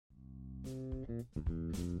Hello.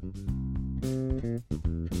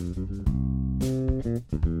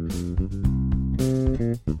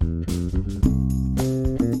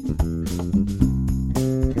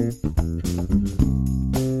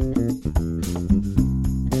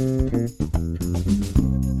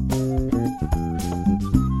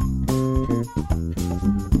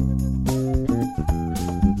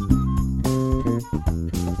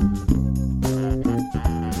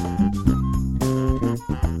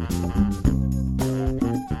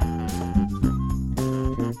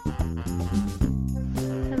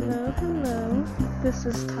 This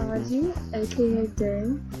is Taji, aka Day.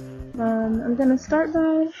 I'm gonna start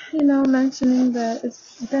by, mentioning that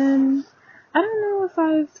I don't know if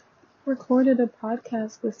I've recorded a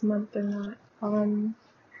podcast this month or not.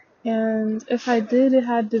 And if I did, it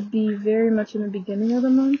had to be very much in the beginning of the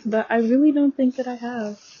month, but I really don't think that I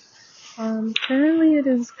have. Currently it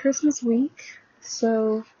is Christmas week,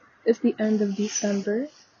 so it's the end of December,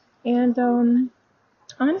 and,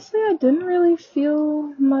 honestly, I didn't really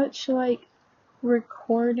feel much like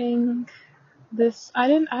recording this. I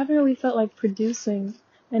haven't really felt like producing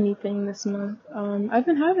anything this month. I've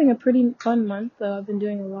been having a pretty fun month though. I've been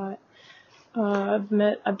doing a lot. I've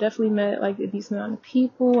definitely met like a decent amount of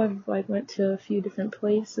people. I've like went to a few different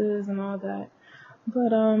places and all that.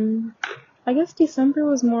 But, I guess December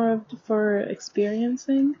was more of for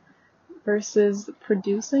experiencing versus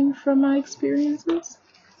producing from my experiences.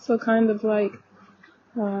 So kind of like,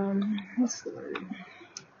 what's the word?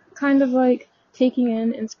 Kind of like taking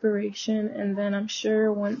in inspiration, and then I'm sure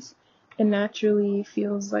once it naturally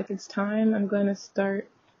feels like it's time, I'm going to start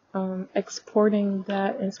exporting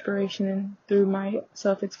that inspiration through my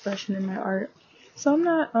self-expression in my art. So I'm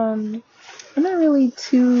not really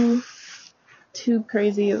too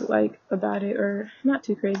crazy like about it, or not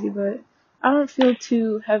too crazy, but I don't feel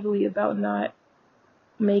too heavily about not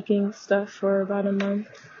making stuff for about a month.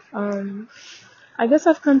 I guess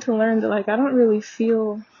I've come to learn that like I don't really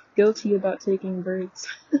feel guilty about taking breaks.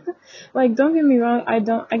 Like, don't get me wrong, I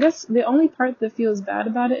guess the only part that feels bad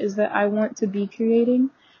about it is that I want to be creating,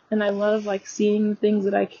 and I love like seeing things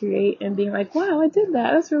that I create and being like, wow, I did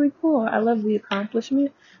that. That's really cool. I love the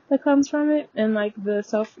accomplishment that comes from it, and like the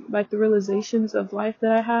realizations of life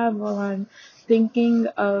that I have while I'm thinking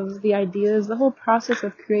of the ideas. The whole process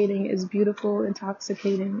of creating is beautiful,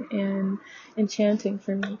 intoxicating, and enchanting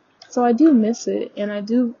for me. So I do miss it, and I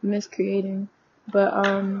do miss creating, but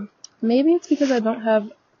maybe it's because I don't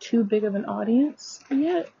have too big of an audience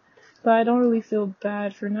yet, but I don't really feel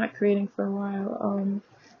bad for not creating for a while.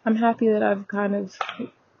 I'm happy that I've kind of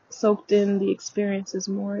soaked in the experiences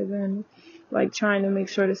more than like trying to make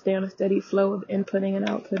sure to stay on a steady flow of inputting and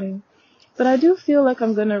outputting. But I do feel like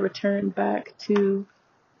I'm gonna return back to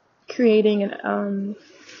creating and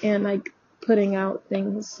like putting out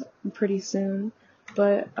things pretty soon.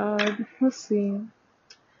 But let's see.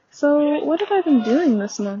 So what have I been doing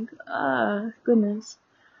this month? Goodness.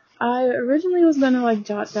 I originally was gonna like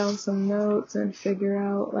jot down some notes and figure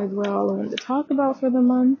out like what all I wanted to talk about for the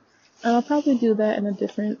month, and I'll probably do that in a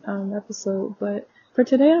different episode. But for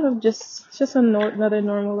today, I'm just another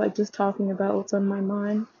normal like just talking about what's on my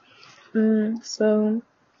mind. So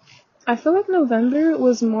I feel like November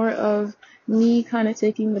was more of me kind of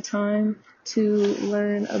taking the time to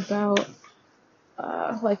learn about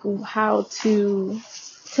like how to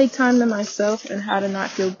take time to myself and how to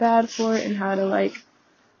not feel bad for it, and how to like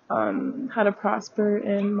how to prosper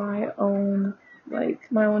in my own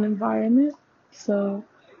environment. So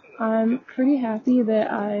I'm pretty happy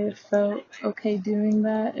that I felt okay doing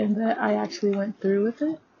that and that I actually went through with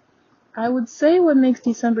it. I would say what makes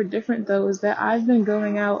December different though is that I've been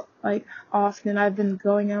going out like often. I've been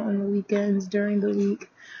going out on the weekends during the week.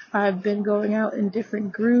 I've been going out in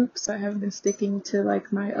different groups. I have been sticking to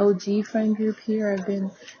like my OG friend group here. I've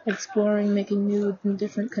been exploring, making new and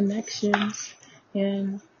different connections,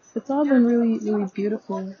 and it's all been really, really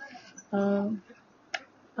beautiful. Sorry,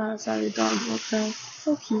 the dog woke up.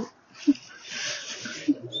 So cute.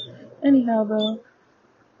 Anyhow though,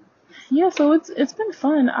 yeah, so it's been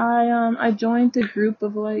fun. I joined a group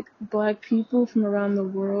of like black people from around the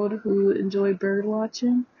world who enjoy bird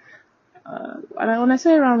watching. When I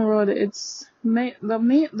say around the world, it's the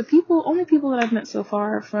only people that I've met so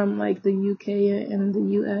far are from like the UK and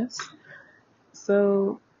the US.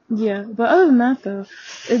 So yeah, but other than that though,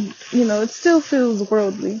 it still feels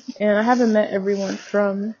worldly, and I haven't met everyone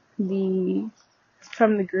from the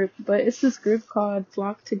group, but it's this group called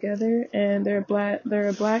Flock Together, and they're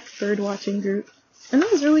a black bird watching group, and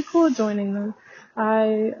it was really cool joining them.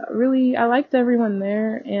 I liked everyone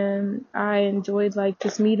there, and I enjoyed like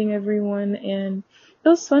just meeting everyone, and it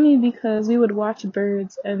was funny because we would watch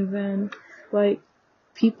birds, and then like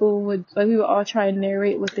people would, like, we would all try and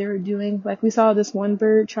narrate what they were doing. Like, we saw this one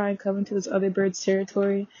bird try and come into this other bird's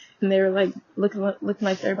territory, and they were like looking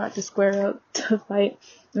like they're about to square up to fight.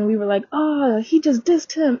 And we were like, oh, he just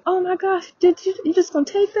dissed him. Oh my gosh, you just gonna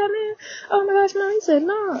take that, man? Oh my gosh, no, he said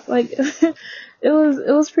no. Like, it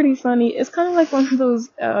was pretty funny. It's kind of like one of those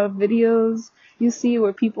videos you see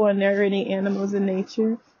where people are narrating animals in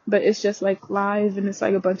nature, but it's just like live, and it's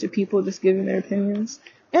like a bunch of people just giving their opinions.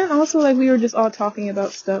 And also, like, we were just all talking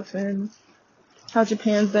about stuff and how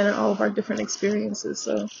Japan's been in all of our different experiences.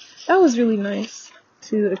 So that was really nice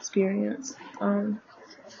to experience.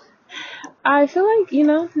 I feel like,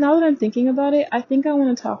 now that I'm thinking about it, I think I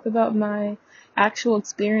want to talk about my actual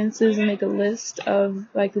experiences and make a list of,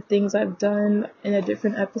 like, the things I've done in a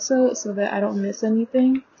different episode so that I don't miss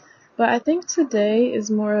anything. But I think today is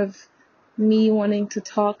more of me wanting to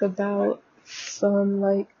talk about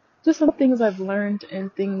just some things I've learned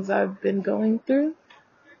and things I've been going through.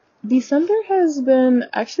 December has been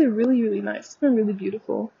actually really, really nice. It's been really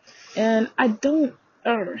beautiful. And I don't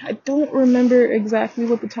remember exactly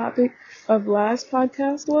what the topic of last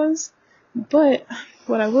podcast was, but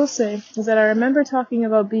what I will say is that I remember talking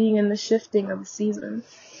about being in the shifting of the season.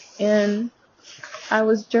 And I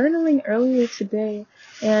was journaling earlier today,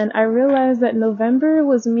 and I realized that November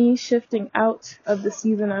was me shifting out of the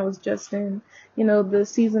season I was just in. The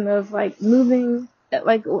season of, like, moving,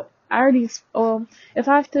 like, if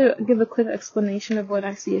I have to give a quick explanation of what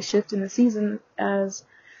I see a shift in the season as,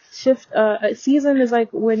 a season is like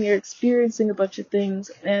when you're experiencing a bunch of things,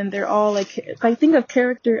 and they're all, like, think of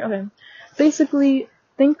character, okay, basically,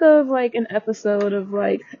 think of, like, an episode of,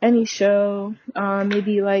 like, any show,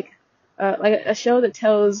 maybe, like a show that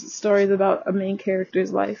tells stories about a main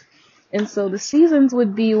character's life. And so the seasons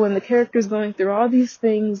would be when the character's going through all these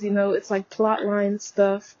things, it's like plot line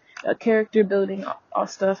stuff, character building all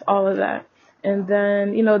stuff, all of that. And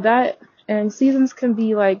then, and seasons can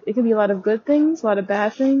be like, it can be a lot of good things, a lot of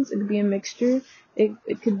bad things, it could be a mixture,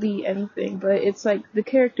 it could be anything, but it's like the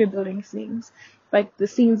character building scenes, like the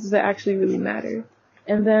scenes that actually really matter.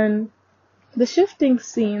 And then the shifting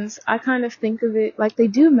scenes, I kind of think of it like they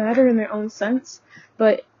do matter in their own sense,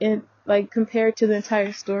 but compared to the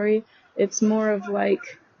entire story, it's more of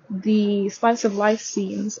like the slice of life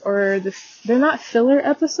scenes, or they're not filler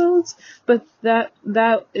episodes, but that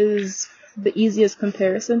is the easiest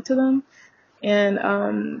comparison to them.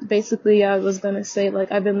 And basically, I was gonna say,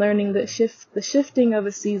 like, I've been learning that the shifting of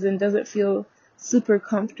a season doesn't feel super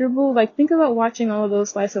comfortable. Like, think about watching all of those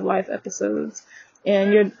slice of life episodes,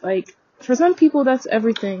 and you're like, for some people, that's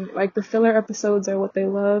everything. Like, the filler episodes are what they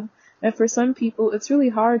love. And for some people, it's really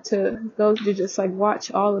hard to go to just, like,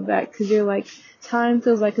 watch all of that, because you're like, time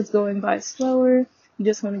feels like it's going by slower. You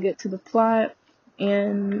just want to get to the plot.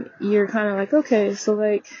 And you're kind of like, okay, so,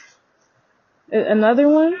 like, another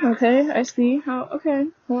one? Okay, I see. How, okay,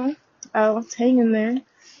 well, I'll hang in there.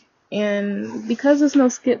 And because there's no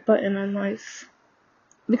skip button on life,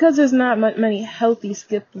 because there's not many healthy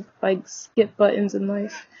skip buttons in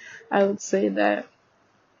life, I would say that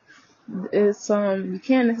it's you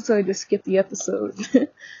can't necessarily just skip the episode.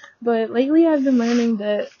 But lately I've been learning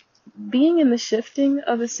that being in the shifting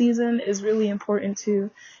of a season is really important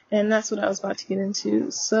too, and that's what I was about to get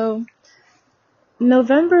into. So in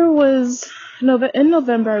November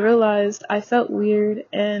I realized I felt weird,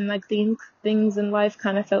 and like things in life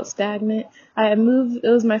kind of felt stagnant. I had moved, it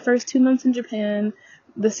was my first 2 months in Japan.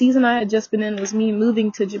 The season I had just been in was me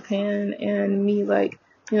moving to Japan, and me, like,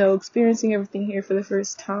 experiencing everything here for the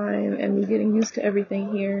first time, and me getting used to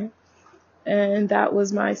everything here. And that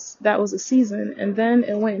was a season. And then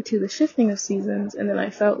it went into the shifting of seasons, and then I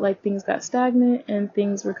felt like things got stagnant, and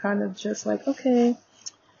things were kind of just like, okay.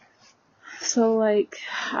 So, like,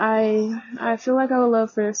 I feel like I would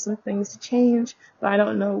love for some things to change, but I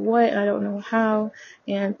don't know what, and I don't know how,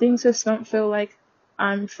 and things just don't feel like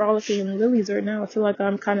I'm frolicking in lilies right now. I feel like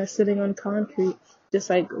I'm kind of sitting on concrete, just,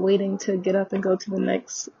 like, waiting to get up and go to the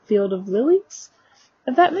next field of lilies,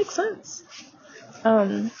 if that makes sense.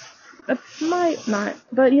 It might not,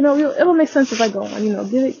 but, it'll make sense if I go on,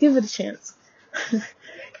 give it a chance.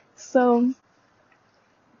 So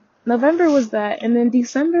November was that, and then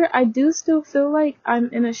December, I do still feel like I'm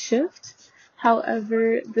in a shift.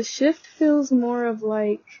 However, the shift feels more of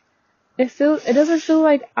like, it doesn't feel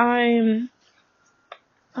like I'm,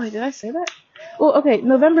 oh, did I say that? Well, okay,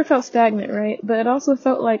 November felt stagnant, right? But it also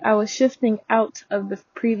felt like I was shifting out of the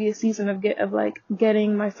previous season of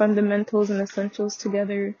getting my fundamentals and essentials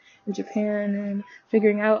together in Japan, and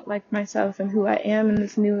figuring out, like, myself and who I am in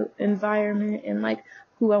this new environment, and, like,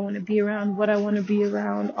 who I want to be around, what I want to be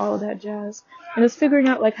around, all of that jazz. And it's figuring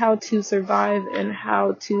out, like, how to survive and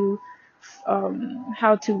how to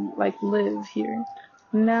how to like live here.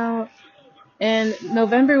 Now, and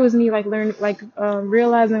November was me like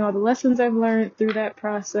realizing all the lessons I've learned through that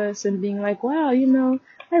process and being like, wow,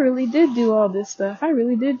 I really did do all this stuff. I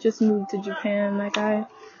really did just move to Japan.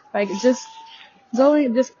 Just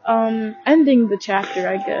ending the chapter,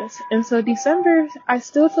 I guess. And so December, I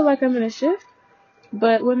still feel like I'm in a shift,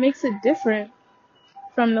 but what makes it different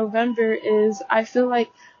from November is I feel like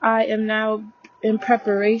I am now in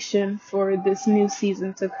preparation for this new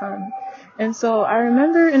season to come. And so I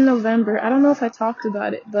remember in November, I don't know if I talked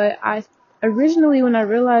about it, but I originally, when I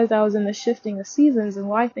realized I was in the shifting of seasons and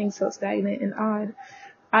why things felt stagnant and odd,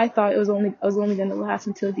 I thought I was only going to last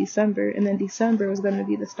until December, and then December was going to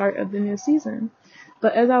be the start of the new season.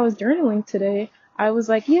 But as I was journaling today, I was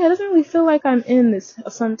like, yeah, it doesn't really feel like I'm in this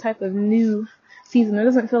some type of new season. It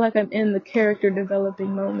doesn't feel like I'm in the character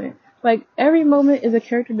developing moment. Like every moment is a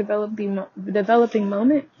character developing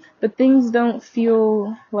moment, but things don't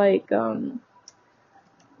feel like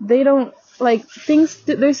they don't like things.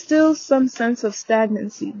 There's still some sense of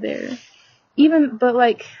stagnancy there. But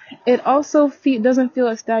like it also doesn't feel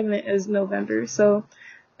as stagnant as November. So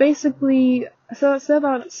basically, so I said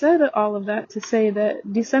all of that to say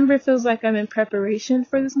that December feels like I'm in preparation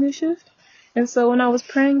for this new shift. And so when I was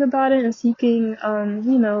praying about it and seeking,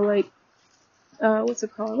 what's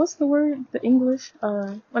it called? What's the word? The English?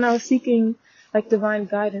 When I was seeking like divine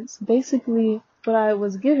guidance, basically what I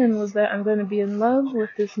was given was that I'm going to be in love with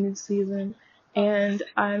this new season, and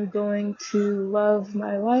I'm going to love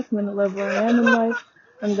my life. I'm going to love where I am in life.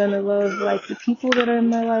 I'm going to love like the people that are in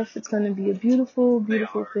my life. It's going to be a beautiful,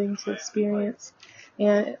 beautiful thing to experience.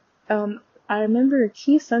 And I remember a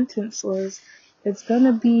key sentence was, it's going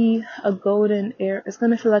to be a golden era. It's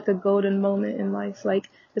going to feel like a golden moment in life. Like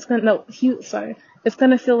it's going to, no, sorry. It's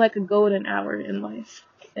going to feel like a golden hour in life.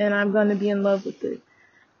 And I'm going to be in love with it.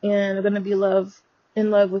 And I'm going to be in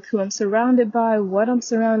love with who I'm surrounded by, what I'm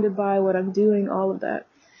doing, all of that.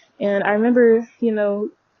 And I remember,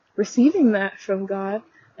 receiving that from God,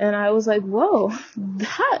 and I was like, whoa,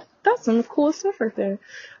 that's some cool stuff right there.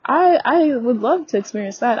 I would love to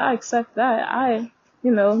experience that. I accept that.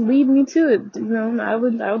 Lead me to it. I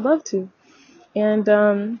would love to.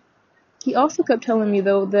 And he also kept telling me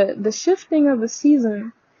though that the shifting of the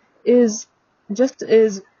season is just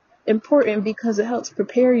as important because it helps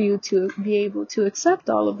prepare you to be able to accept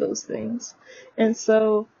all of those things. And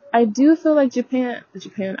so I do feel like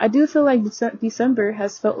I do feel like December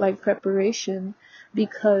has felt like preparation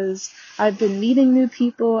because I've been meeting new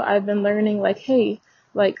people. I've been learning like, hey,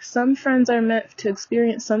 like some friends are meant to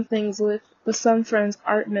experience some things with, but some friends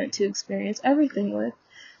aren't meant to experience everything with.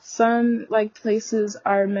 Some like places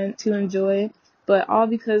are meant to enjoy, but all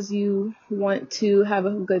because you want to have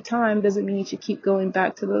a good time doesn't mean you should keep going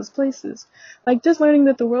back to those places. Like just learning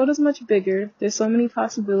that the world is much bigger, there's so many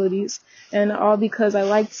possibilities, and all because I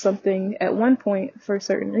liked something at one point for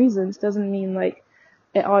certain reasons doesn't mean like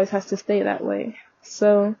it always has to stay that way.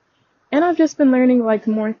 So, and I've just been learning like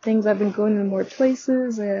more things. I've been going to more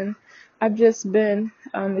places, and I've just been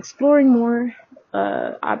exploring more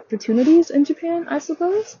opportunities in Japan, I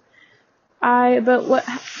suppose. But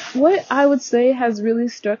what I would say has really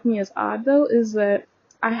struck me as odd though is that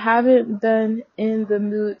I haven't been in the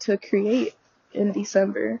mood to create in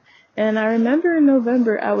December. And I remember in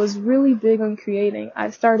November I was really big on creating. I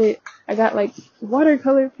got like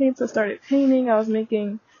watercolor paints, I started painting, I was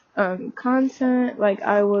making content, like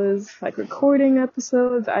I was like recording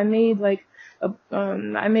episodes, I made like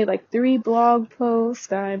 3 blog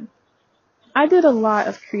posts, I did a lot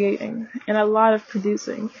of creating and a lot of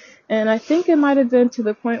producing. And I think it might have been to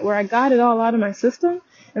the point where I got it all out of my system.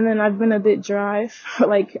 And then I've been a bit dry,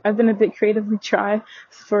 I've been a bit creatively dry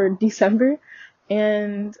for December.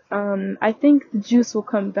 And I think the juice will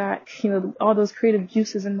come back, all those creative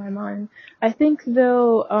juices in my mind. I think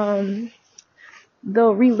they'll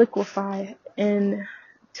reliquify in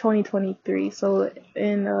 2023. So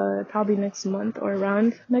in probably next month or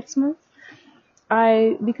around next month.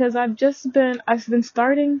 Because I've been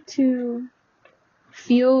starting to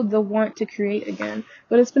feel the want to create again,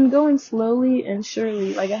 but it's been going slowly and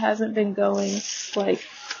surely. Like it hasn't been going like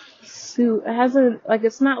it hasn't, like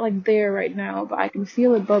it's not like there right now, but I can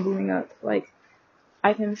feel it bubbling up. Like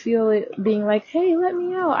I can feel it being like, hey, let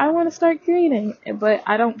me out. I want to start creating, but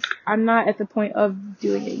I'm not at the point of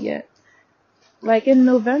doing it yet. Like in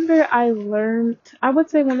November, I would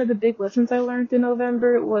say one of the big lessons I learned in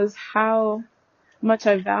November was how much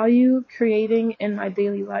I value creating in my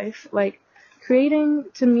daily life. Like creating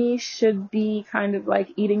to me should be kind of like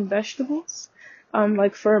eating vegetables. When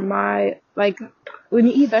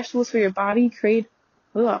you eat vegetables for your body, how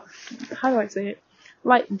do I say it?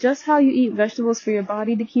 like just how you eat vegetables for your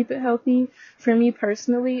body to keep it healthy, for me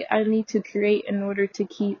personally, I need to create in order to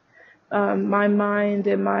keep my mind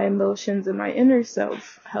and my emotions and my inner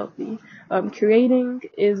self healthy. Creating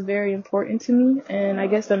is very important to me, and I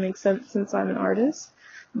guess that makes sense since I'm an artist.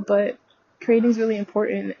 But creating is really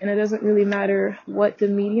important, and it doesn't really matter what the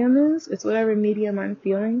medium is. It's whatever medium I'm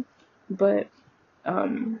feeling. But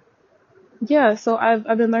um, yeah, so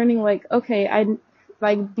I've been learning like, okay, I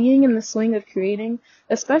like being in the swing of creating,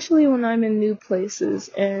 especially when I'm in new places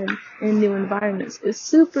and in new environments, is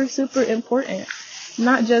super, super important.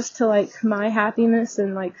 Not just to like my happiness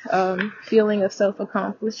and like feeling of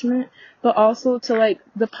self-accomplishment, but also to like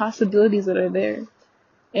the possibilities that are there.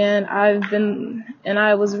 And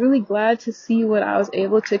I was really glad to see what I was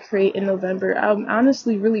able to create in November. I'm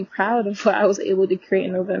honestly really proud of what I was able to create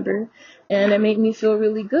in November, and it made me feel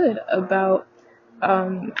really good about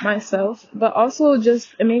myself, but also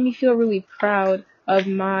just it made me feel really proud of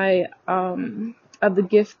my of the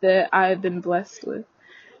gift that I've been blessed with.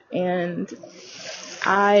 And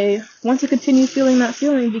I want to continue feeling that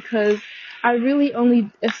feeling because I really only,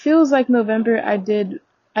 it feels like November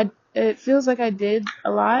it feels like I did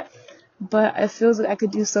a lot, but it feels like I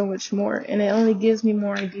could do so much more. And it only gives me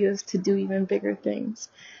more ideas to do even bigger things.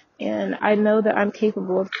 And I know that I'm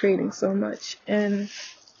capable of creating so much. And,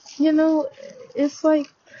 you know, it's like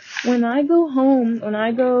when I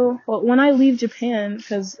leave Japan,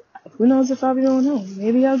 because who knows if I'll be going home.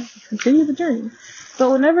 Maybe I'll continue the journey.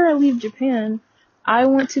 But whenever I leave Japan, I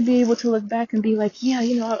want to be able to look back and be like, yeah,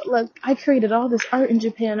 look, I created all this art in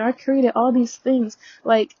Japan. I created all these things.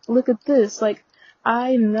 Like, look at this. Like,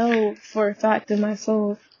 I know for a fact in my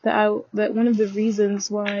soul that one of the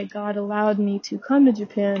reasons why God allowed me to come to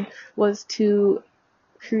Japan was to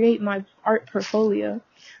create my art portfolio.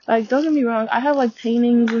 Like, don't get me wrong, I have like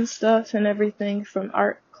paintings and stuff and everything from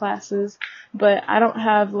art classes, but I don't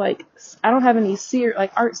have any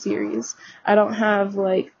like art series. I don't have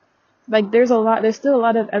like there's still a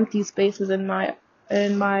lot of empty spaces in my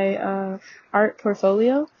art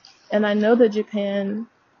portfolio, and I know that Japan,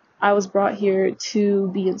 I was brought here to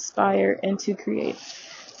be inspired and to create.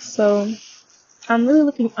 So I'm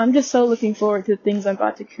just so looking forward to the things I'm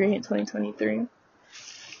about to create in 2023.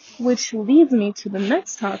 Which leads me to the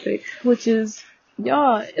next topic, which is,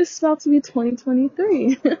 y'all, it's about to be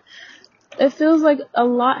 2023. It feels like a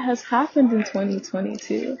lot has happened in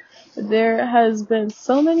 2022. There has been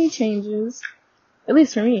so many changes, at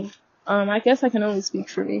least for me. I guess I can only speak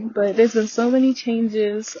for me, but there's been so many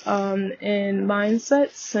changes in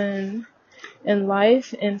mindsets and in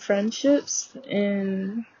life, in friendships,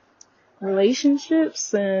 in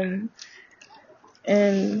relationships, and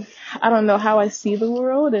I don't know how I see the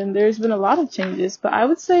world, and there's been a lot of changes, but I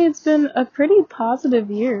would say it's been a pretty positive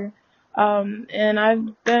year. And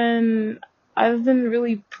I've been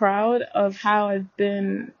really proud of how I've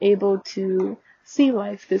been able to see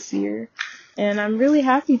life this year. And I'm really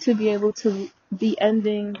happy to be able to be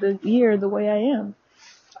ending the year the way I am.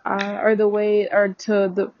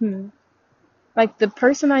 Like the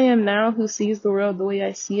person I am now who sees the world the way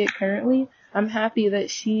I see it currently, I'm happy that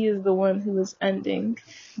she is the one who is ending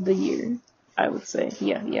the year, I would say.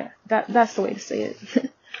 Yeah. That's the way to say it.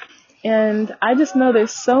 And I just know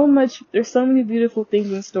there's so many beautiful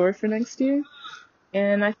things in store for next year.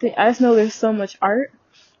 And I just know there's so much art.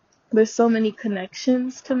 There's so many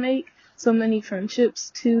connections to make, so many friendships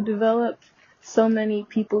to develop, so many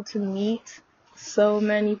people to meet, so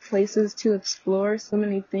many places to explore, so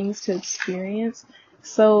many things to experience,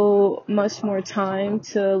 so much more time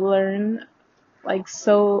to learn, like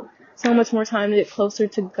so much more time to get closer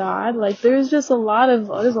to God. Like there's a lot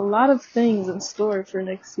of things in store for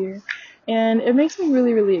next year. And it makes me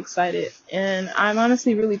really, really excited. And I'm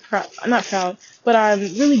honestly really proud, not proud, but I'm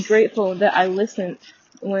really grateful that I listened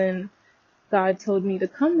when God told me to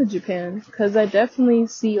come to Japan, because I definitely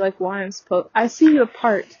see like I see a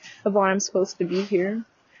part of why I'm supposed to be here.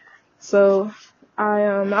 So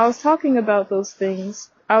I was talking about those things.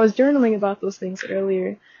 I was journaling about those things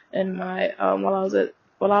earlier in my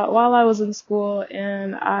while I was in school,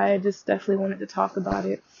 and I just definitely wanted to talk about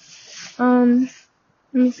it.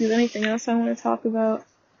 Let me see, is there anything else I want to talk about?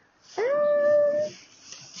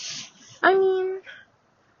 I mean,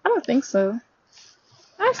 I don't think so.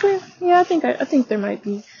 Actually, yeah, I think there might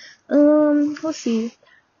be. Let's see.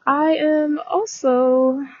 I am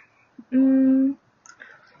also, mm,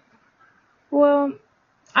 well,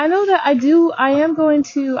 I know that I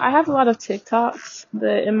have a lot of TikToks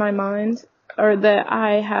that in my mind, or that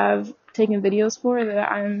I have taken videos for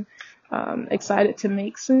that I'm excited to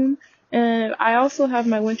make soon. And I also have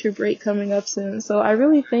my winter break coming up soon. So I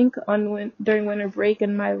really think during winter break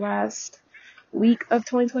in my last week of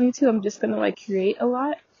 2022, I'm just gonna like create a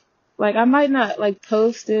lot. Like I might not like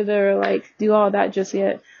post it or like do all that just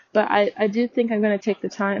yet, but I do think I'm gonna take the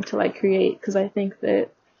time to like create because I think that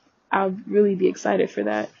I'll really be excited for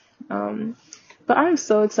that. Um, but I'm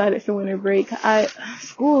so excited for winter break.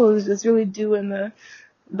 School is just really doing the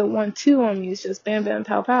 1-2 on me. It's just bam bam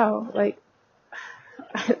pow pow. Like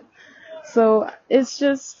so it's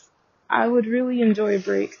just I would really enjoy a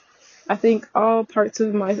break. I think all parts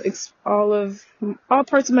of my all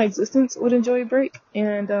parts of my existence would enjoy a break,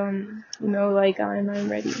 and like I'm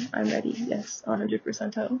ready. I'm ready. Yes,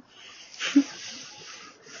 100% total.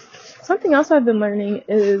 Something else I've been learning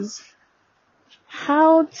is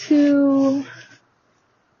how to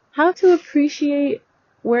appreciate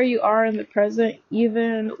where you are in the present,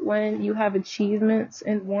 even when you have achievements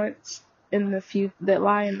and wants in the that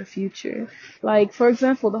lie in the future. Like, for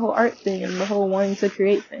example, the whole art thing and the whole wanting to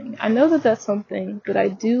create thing. I know that that's something that I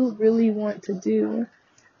do really want to do.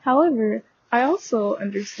 However, I also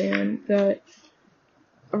understand that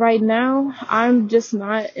right now I'm just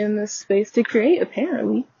not in the space to create,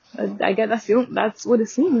 apparently. I feel that's what it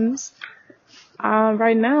seems.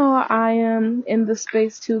 Right now, I am in the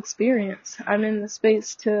space to experience. I'm in the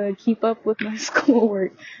space to keep up with my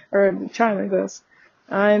schoolwork, or try my best.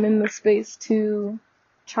 I'm in the space to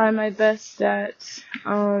try my best at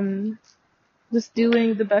just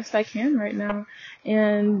doing the best I can right now,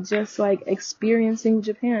 and just like experiencing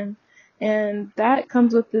Japan. And that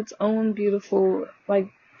comes with its own beautiful like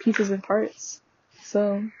pieces and parts.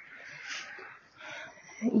 So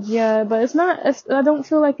yeah, but I don't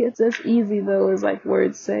feel like it's as easy though as like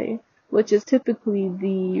words say, which is typically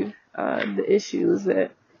the issue is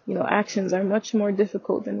that, actions are much more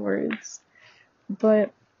difficult than words.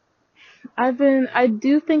 But I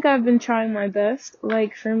do think I've been trying my best.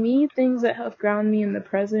 Like for me, things that help ground me in the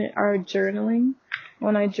present are journaling.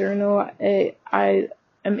 When I journal, I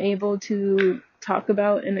am able to talk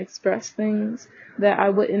about and express things that I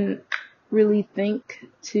wouldn't really think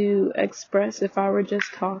to express if I were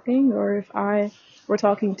just talking, or if I were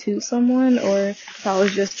talking to someone, or if I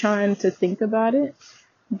was just trying to think about it.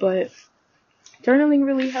 But journaling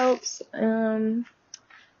really helps.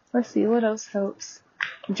 Let's see, what else helps?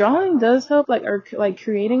 Drawing does help, or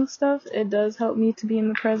creating stuff. It does help me to be in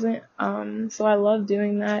the present. So I love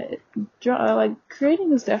doing that.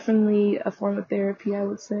 Creating is definitely a form of therapy, I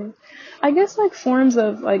would say. I guess like forms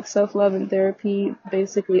of like self-love and therapy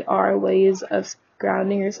basically are ways of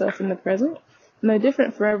grounding yourself in the present. And they're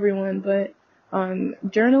different for everyone, but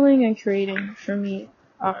journaling and creating for me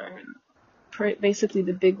are basically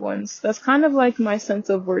the big ones. That's kind of like my sense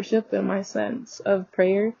of worship and my sense of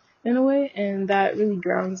prayer in a way, and that really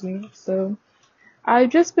grounds me. So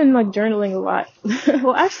I've just been like journaling a lot.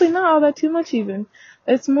 Well, actually not all that too much even.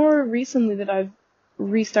 It's more recently that I've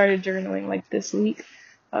restarted journaling, like this week.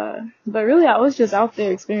 But really I was just out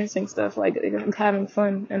there experiencing stuff, like having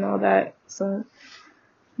fun and all that. So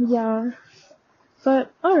yeah.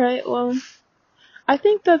 But alright, well, I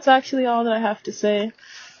think that's actually all that I have to say.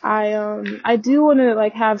 I do want to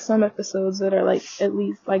like have some episodes that are like at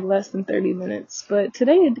least like less than 30 minutes, but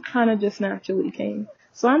today it kind of just naturally came.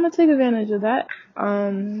 So I'm gonna take advantage of that.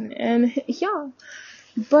 And yeah.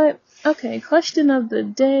 But okay, question of the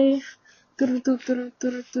day. Let me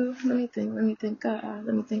think. Let me think.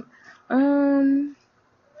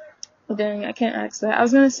 Dang, I can't ask that. I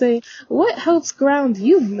was gonna say, what helps ground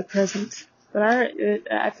you in the present? But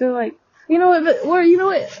I feel like, this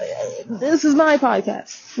is my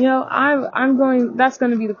podcast. That's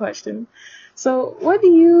gonna be the question. So, what do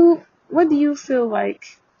you feel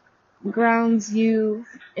like grounds you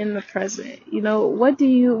in the present? What do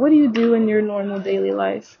you do in your normal daily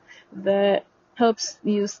life that helps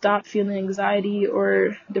you stop feeling anxiety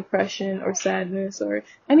or depression or sadness or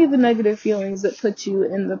any of the negative feelings that put you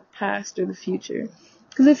in the past or the future?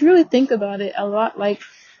 Because if you really think about it, a lot like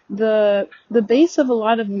the base of a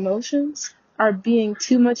lot of emotions are being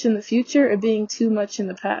too much in the future or being too much in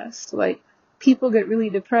the past. Like, people get really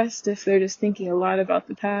depressed if they're just thinking a lot about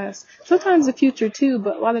the past. Sometimes the future too,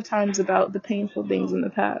 but a lot of times about the painful things in the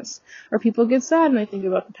past. Or people get sad when they think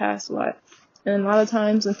about the past a lot. And a lot of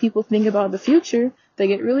times when people think about the future, they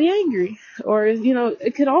get really angry. Or,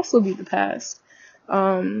 it could also be the past.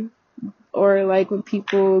 Or like when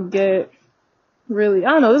people get really,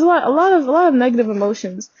 I don't know, there's a lot of negative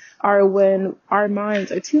emotions are when our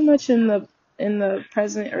minds are too much in the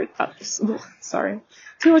present, or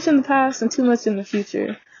too much in the past and too much in the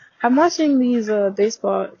future. I'm watching these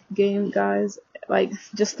baseball game guys like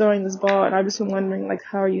just throwing this ball, and I've just been wondering like,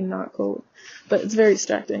 how are you not cold? But it's very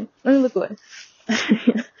distracting. Let me look away.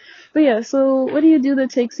 But yeah, so what do you do that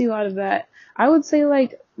takes you out of that? I would say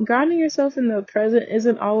like grounding yourself in the present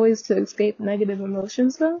isn't always to escape negative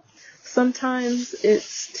emotions, though. Sometimes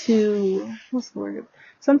it's what's the word?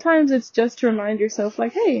 Sometimes it's just to remind yourself,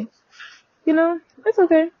 like, hey, it's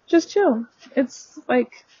okay. Just chill. It's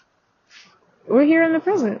like, we're here in the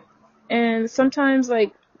present. And sometimes,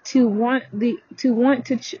 like, to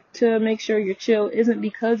make sure you're chill isn't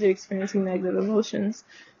because you're experiencing negative emotions.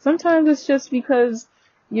 Sometimes it's just because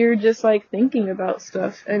you're just, like, thinking about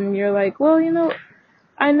stuff, and you're like, well,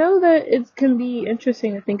 I know that it can be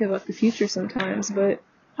interesting to think about the future sometimes, but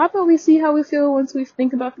how about we see how we feel once we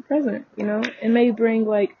think about the present, It may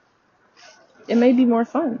it may be more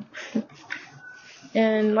fun.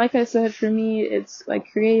 And like I said, for me, it's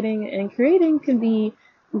like creating, and creating can be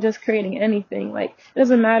just creating anything. Like, it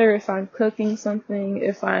doesn't matter if I'm cooking something,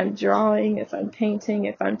 if I'm drawing, if I'm painting,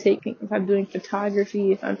 if I'm doing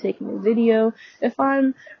photography, if I'm taking a video, if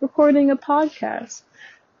I'm recording a podcast.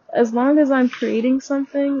 As long as I'm creating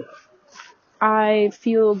something, I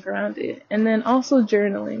feel grounded. And then also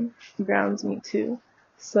journaling grounds me too.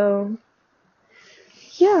 So,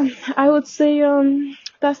 yeah, I would say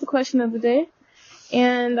that's the question of the day.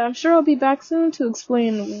 And I'm sure I'll be back soon to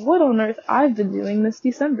explain what on earth I've been doing this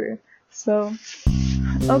December. So,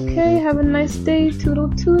 okay, have a nice day. Toodle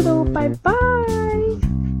toodle. Bye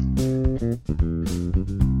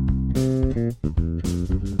bye.